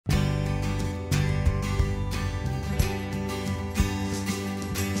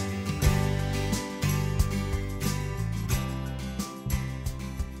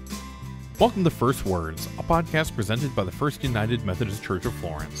Welcome to First Words, a podcast presented by the First United Methodist Church of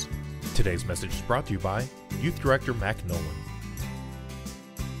Florence. Today's message is brought to you by Youth Director Mac Nolan.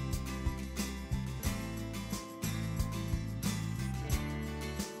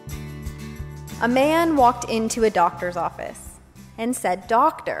 A man walked into a doctor's office and said,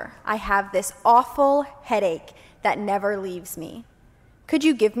 "Doctor, I have this awful headache that never leaves me. Could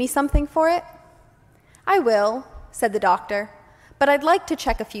you give me something for it?" "I will," said the doctor, "but I'd like to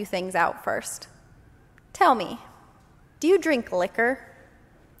check a few things out first. Tell me, do you drink liquor?"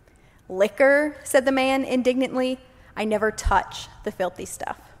 "Liquor?" said the man indignantly. "I never touch the filthy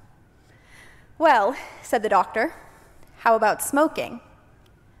stuff." "Well," said the doctor, "how about smoking?"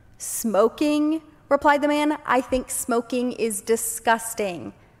 "Smoking?" replied the man. "I think smoking is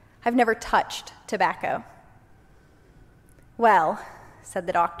disgusting. I've never touched tobacco." "Well," said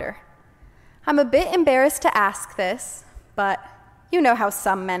the doctor, "I'm a bit embarrassed to ask this, but you know how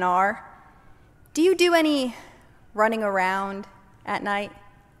some men are. Do you do any running around at night?"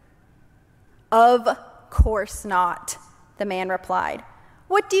 "Of course not," the man replied.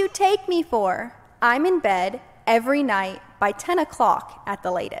 "What do you take me for? I'm in bed every night by 10 o'clock at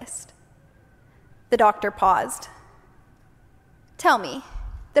the latest." The doctor paused. "Tell me,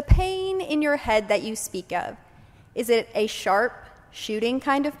 the pain in your head that you speak of, is it a sharp, shooting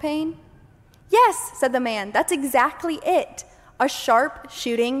kind of pain?" "Yes," said the man, "that's exactly it, a sharp,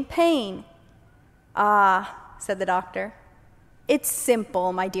 shooting pain." "Ah," said the doctor, "it's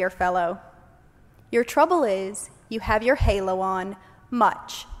simple, my dear fellow. Your trouble is you have your halo on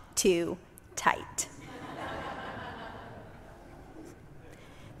much too tight."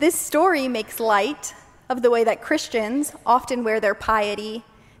 This story makes light of the way that Christians often wear their piety,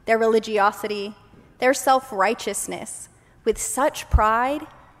 their religiosity, their self-righteousness with such pride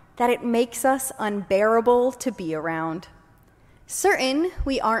that it makes us unbearable to be around. Certain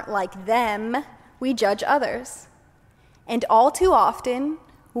we aren't like them, we judge others. And all too often,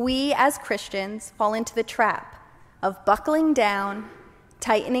 we as Christians fall into the trap of buckling down,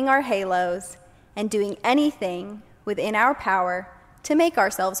 tightening our halos, and doing anything within our power to make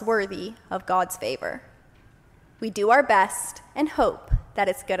ourselves worthy of God's favor. We do our best and hope that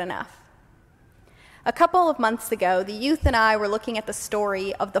it's good enough. A couple of months ago, the youth and I were looking at the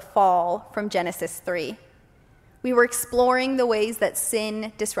story of the fall from Genesis 3. We were exploring the ways that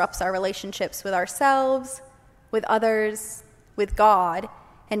sin disrupts our relationships with ourselves, with others, with God,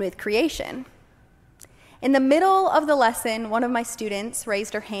 and with creation. In the middle of the lesson, one of my students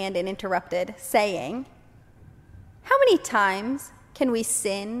raised her hand and interrupted, saying, "How many times can we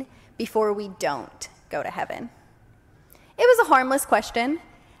sin before we don't go to heaven?" It was a harmless question,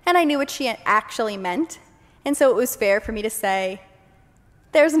 and I knew what she actually meant, and so it was fair for me to say,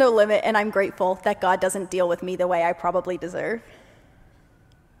 "There's no limit, and I'm grateful that God doesn't deal with me the way I probably deserve."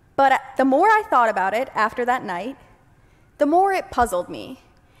 But the more I thought about it after that night, the more it puzzled me.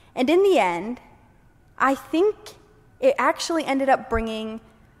 And in the end, I think it actually ended up bringing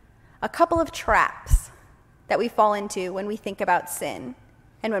a couple of traps that we fall into when we think about sin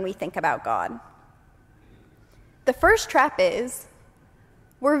and when we think about God. The first trap is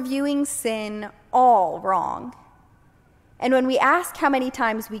we're viewing sin all wrong. And when we ask how many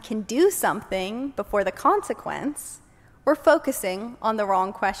times we can do something before the consequence, we're focusing on the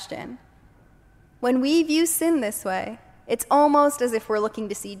wrong question. When we view sin this way, it's almost as if we're looking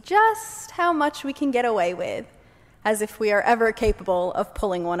to see just how much we can get away with, as if we are ever capable of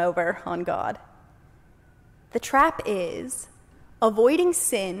pulling one over on God. The trap is avoiding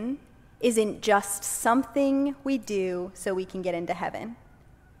sin isn't just something we do so we can get into heaven.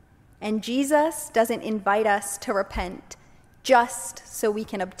 And Jesus doesn't invite us to repent just so we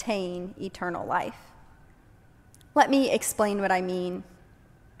can obtain eternal life. Let me explain what I mean.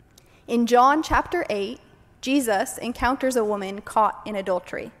 In John chapter 8, Jesus encounters a woman caught in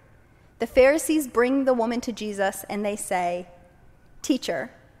adultery. The Pharisees bring the woman to Jesus and they say, "Teacher,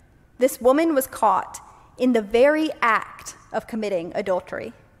 this woman was caught in the very act of committing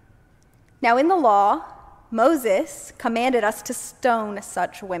adultery. Now in the law, Moses commanded us to stone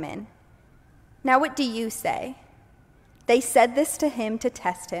such women. Now what do you say?" They said this to him to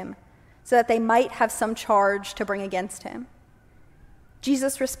test him, so that they might have some charge to bring against him.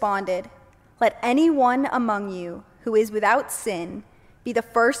 Jesus responded, "Let anyone among you who is without sin be the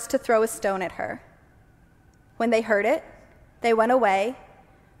first to throw a stone at her." When they heard it, they went away,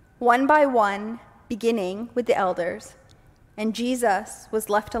 one by one, beginning with the elders, and Jesus was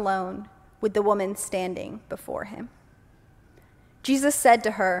left alone with the woman standing before him. Jesus said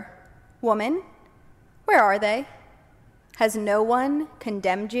to her, "Woman, where are they? Has no one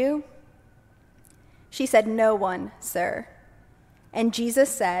condemned you?" She said, "No one, sir." And Jesus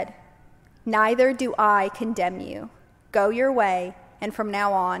said, neither do I condemn you. Go your way, and from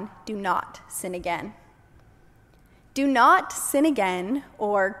now on, do not sin again." Do not sin again,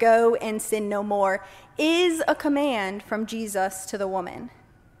 or go and sin no more, is a command from Jesus to the woman.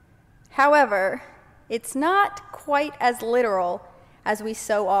 However, it's not quite as literal as we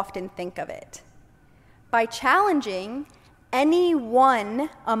so often think of it. By challenging any one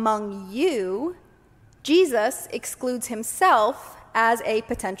among you, Jesus excludes himself as a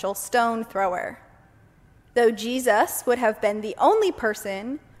potential stone thrower. Though Jesus would have been the only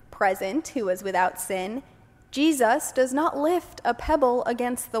person present who was without sin, Jesus does not lift a pebble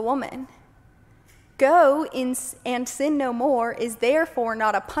against the woman. Go and sin no more is therefore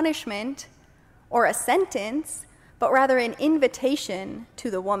not a punishment or a sentence, but rather an invitation to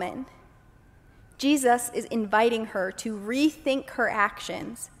the woman. Jesus is inviting her to rethink her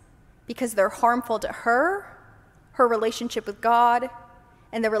actions because they're harmful to her, her relationship with God,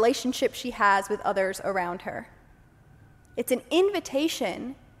 and the relationship she has with others around her. It's an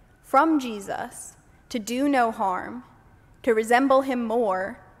invitation from Jesus to do no harm, to resemble him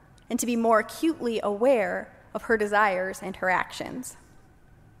more, and to be more acutely aware of her desires and her actions.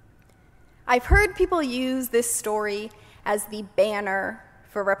 I've heard people use this story as the banner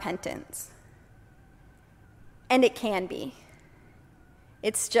for repentance. And it can be.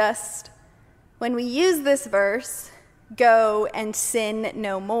 It's just, when we use this verse, "Go and sin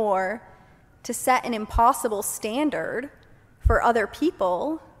no more," to set an impossible standard for other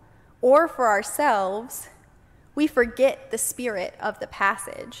people or for ourselves, we forget the spirit of the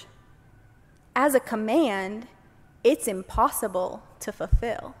passage. As a command, it's impossible to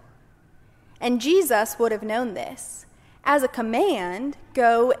fulfill. And Jesus would have known this. As a command,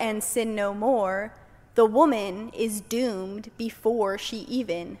 "Go and sin no more," the woman is doomed before she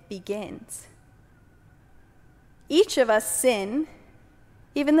even begins. Each of us sin,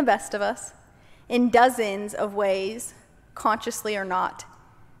 even the best of us, in dozens of ways, consciously or not,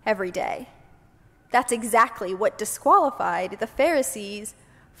 every day. That's exactly what disqualified the Pharisees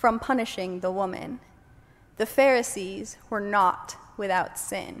from punishing the woman. The Pharisees were not without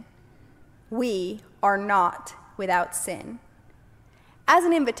sin. We are not without sin. As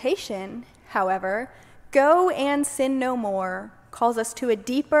an invitation, however, "Go and sin no more" calls us to a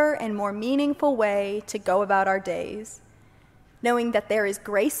deeper and more meaningful way to go about our days, knowing that there is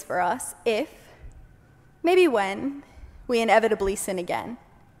grace for us if, maybe when, we inevitably sin again.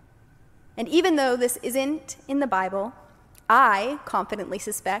 And even though this isn't in the Bible, I confidently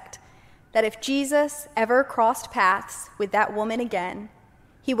suspect that if Jesus ever crossed paths with that woman again,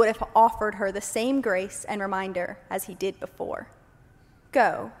 he would have offered her the same grace and reminder as he did before.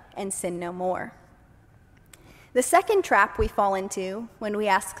 Go and sin no more. The second trap we fall into when we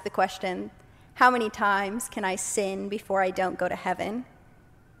ask the question, "How many times can I sin before I don't go to heaven?"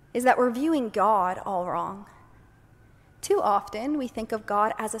 is that we're viewing God all wrong. Too often, we think of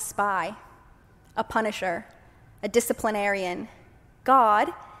God as a spy, a punisher, a disciplinarian.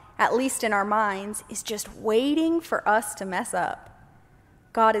 God, at least in our minds, is just waiting for us to mess up.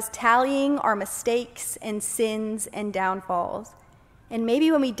 God is tallying our mistakes and sins and downfalls. And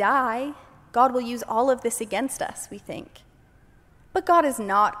maybe when we die, God will use all of this against us, we think. But God is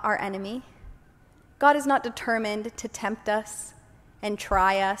not our enemy. God is not determined to tempt us and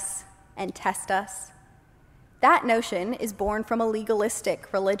try us and test us. That notion is born from a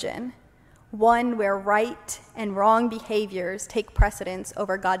legalistic religion, one where right and wrong behaviors take precedence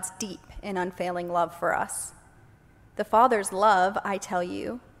over God's deep and unfailing love for us. The Father's love, I tell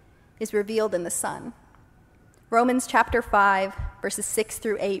you, is revealed in the Son. Romans chapter 5, verses 6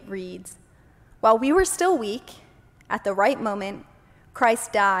 through 8 reads, "While we were still weak, at the right moment,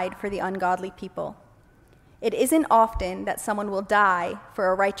 Christ died for the ungodly people. It isn't often that someone will die for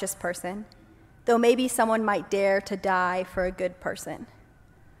a righteous person, though maybe someone might dare to die for a good person.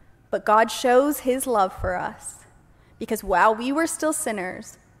 But God shows his love for us, because while we were still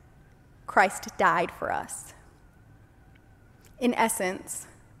sinners, Christ died for us." In essence,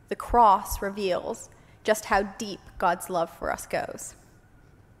 the cross reveals just how deep God's love for us goes.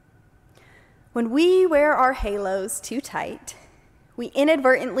 When we wear our halos too tight, we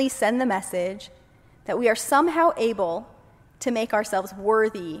inadvertently send the message that we are somehow able to make ourselves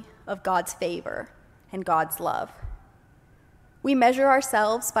worthy of God's favor and God's love. We measure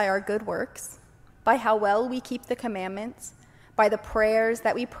ourselves by our good works, by how well we keep the commandments, by the prayers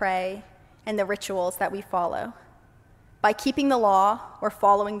that we pray, and the rituals that we follow. By keeping the law or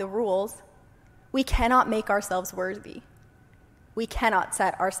following the rules, we cannot make ourselves worthy. We cannot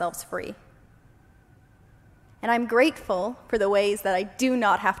set ourselves free. And I'm grateful for the ways that I do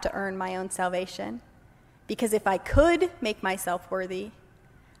not have to earn my own salvation, because if I could make myself worthy,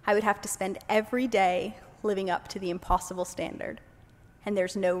 I would have to spend every day living up to the impossible standard, and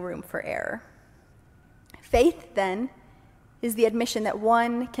there's no room for error. Faith, then, is the admission that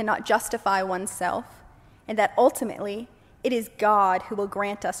one cannot justify oneself, and that ultimately it is God who will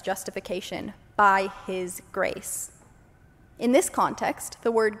grant us justification by his grace. In this context,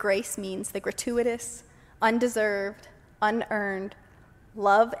 the word grace means the gratuitous, undeserved, unearned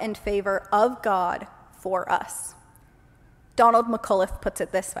love and favor of God for us. Donald McCullough puts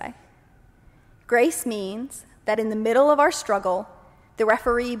it this way: grace means that in the middle of our struggle, the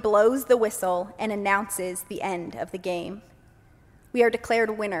referee blows the whistle and announces the end of the game. We are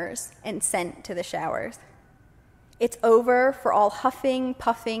declared winners and sent to the showers. It's over for all huffing,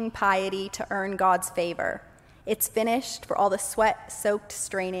 puffing piety to earn God's favor. It's finished for all the sweat-soaked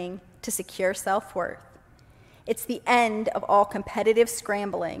straining to secure self-worth. It's the end of all competitive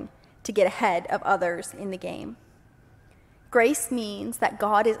scrambling to get ahead of others in the game. Grace means that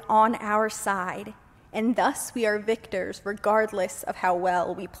God is on our side, and thus we are victors regardless of how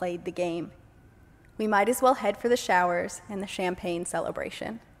well we played the game. We might as well head for the showers and the champagne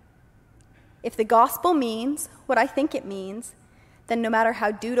celebration. If the gospel means what I think it means, then no matter how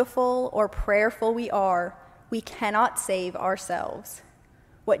dutiful or prayerful we are, we cannot save ourselves.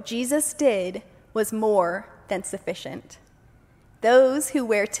 What Jesus did was more than sufficient. Those who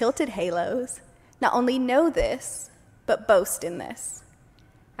wear tilted halos not only know this, but boast in this.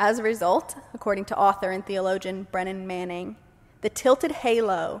 As a result, according to author and theologian Brennan Manning, the tilted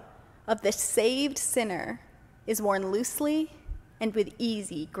halo of the saved sinner is worn loosely and with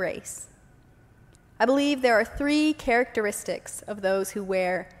easy grace. I believe there are 3 characteristics of those who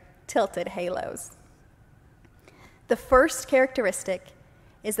wear tilted halos. The first characteristic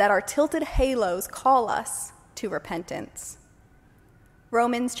is that our tilted halos call us to repentance.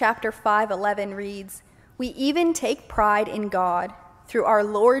 Romans chapter 5:11 reads, "We even take pride in God through our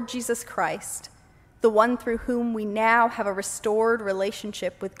Lord Jesus Christ, the one through whom we now have a restored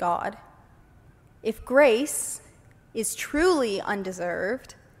relationship with God." If grace is truly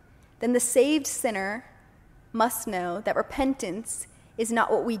undeserved, then the saved sinner must know that repentance is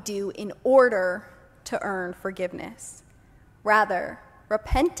not what we do in order to earn forgiveness. Rather,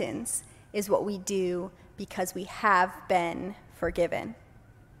 repentance is what we do because we have been forgiven.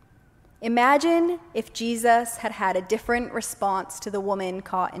 Imagine if Jesus had had a different response to the woman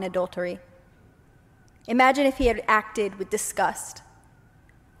caught in adultery. Imagine if he had acted with disgust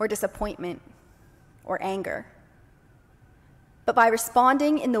or disappointment or anger. But by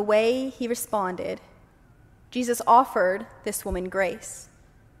responding in the way he responded, Jesus offered this woman grace.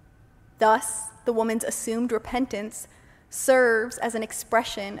 Thus, the woman's assumed repentance serves as an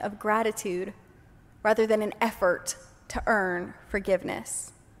expression of gratitude rather than an effort to earn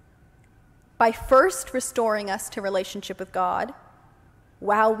forgiveness. By first restoring us to relationship with God,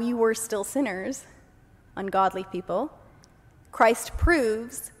 while we were still sinners, ungodly people, Christ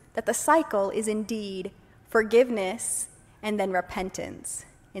proves that the cycle is indeed forgiveness and then repentance,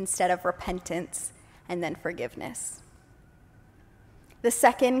 instead of repentance and then forgiveness. The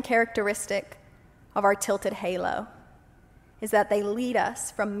second characteristic of our tilted halo is that they lead us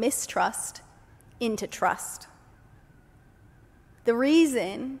from mistrust into trust. The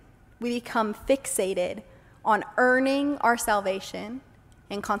reason we become fixated on earning our salvation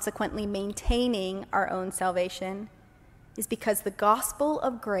and consequently maintaining our own salvation is because the gospel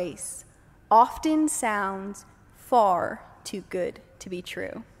of grace often sounds far too good to be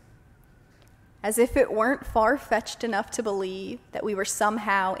true. As if it weren't far-fetched enough to believe that we were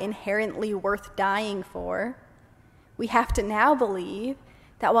somehow inherently worth dying for, we have to now believe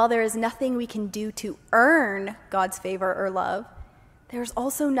that while there is nothing we can do to earn God's favor or love, there's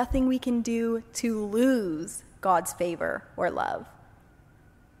also nothing we can do to lose God's favor or love.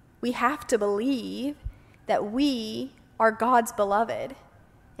 We have to believe that we are God's beloved,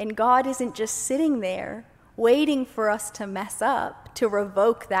 and God isn't just sitting there waiting for us to mess up to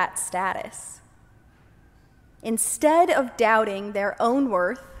revoke that status. Instead of doubting their own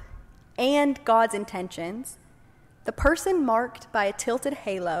worth and God's intentions, the person marked by a tilted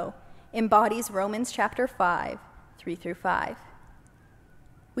halo embodies Romans chapter 5, 3-5.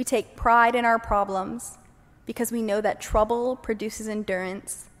 We take pride in our problems because we know that trouble produces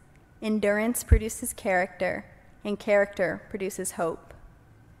endurance, endurance produces character, and character produces hope.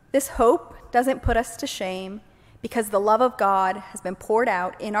 This hope doesn't put us to shame because the love of God has been poured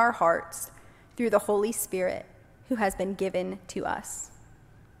out in our hearts through the Holy Spirit who has been given to us.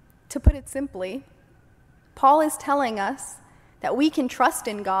 To put it simply, Paul is telling us that we can trust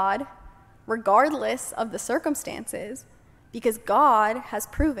in God regardless of the circumstances because God has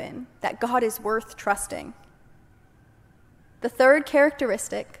proven that God is worth trusting. The third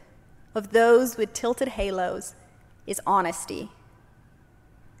characteristic of those with tilted halos is honesty.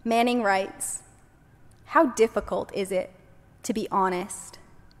 Manning writes, "How difficult is it to be honest,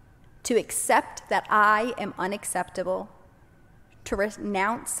 to accept that I am unacceptable, to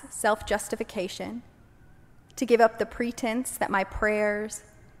renounce self-justification, to give up the pretense that my prayers,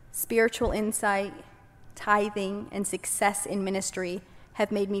 spiritual insight, tithing, and success in ministry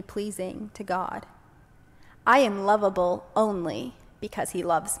have made me pleasing to God. I am lovable only because he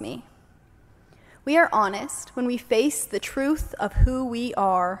loves me." We are honest when we face the truth of who we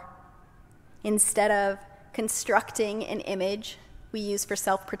are instead of constructing an image we use for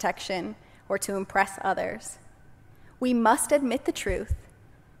self-protection or to impress others. We must admit the truth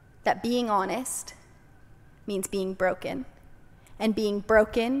that being honest means being broken, and being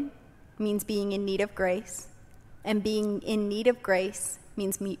broken means being in need of grace, and being in need of grace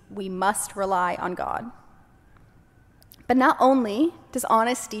means we must rely on God. But not only does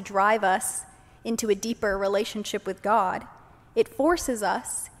honesty drive us into a deeper relationship with God, it forces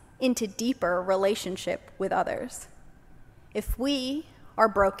us into deeper relationship with others. If we are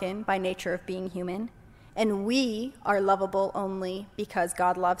broken by nature of being human, and we are lovable only because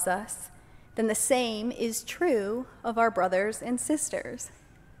God loves us, then the same is true of our brothers and sisters.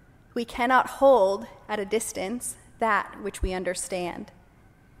 We cannot hold at a distance that which we understand.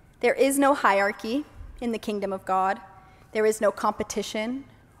 There is no hierarchy in the kingdom of God. There is no competition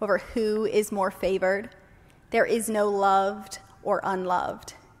over who is more favored. There is no loved or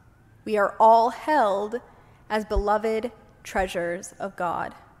unloved. We are all held as beloved treasures of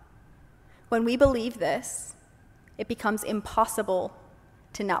God. When we believe this, it becomes impossible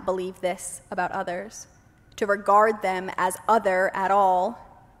to not believe this about others, to regard them as other at all,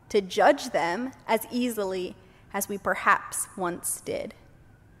 to judge them as easily as we perhaps once did.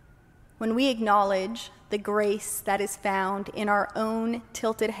 When we acknowledge the grace that is found in our own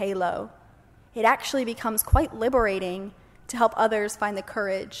tilted halo, it actually becomes quite liberating to help others find the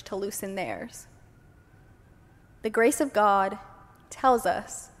courage to loosen theirs. The grace of God tells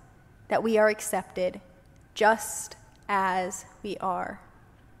us that we are accepted just as we are.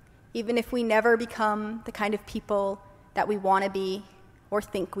 Even if we never become the kind of people that we want to be or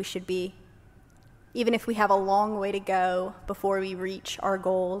think we should be, even if we have a long way to go before we reach our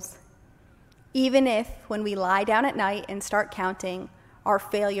goals, even if when we lie down at night and start counting, our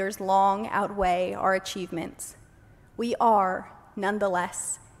failures long outweigh our achievements, we are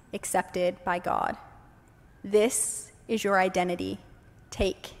nonetheless accepted by God. This is your identity.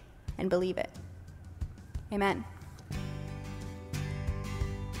 Take and believe it. Amen.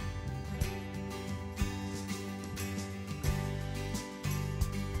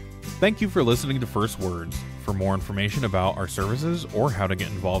 Thank you for listening to First Words. For more information about our services or how to get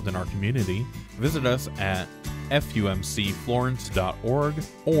involved in our community, visit us at fumcflorence.org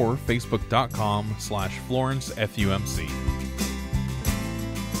or facebook.com/FlorenceFUMC.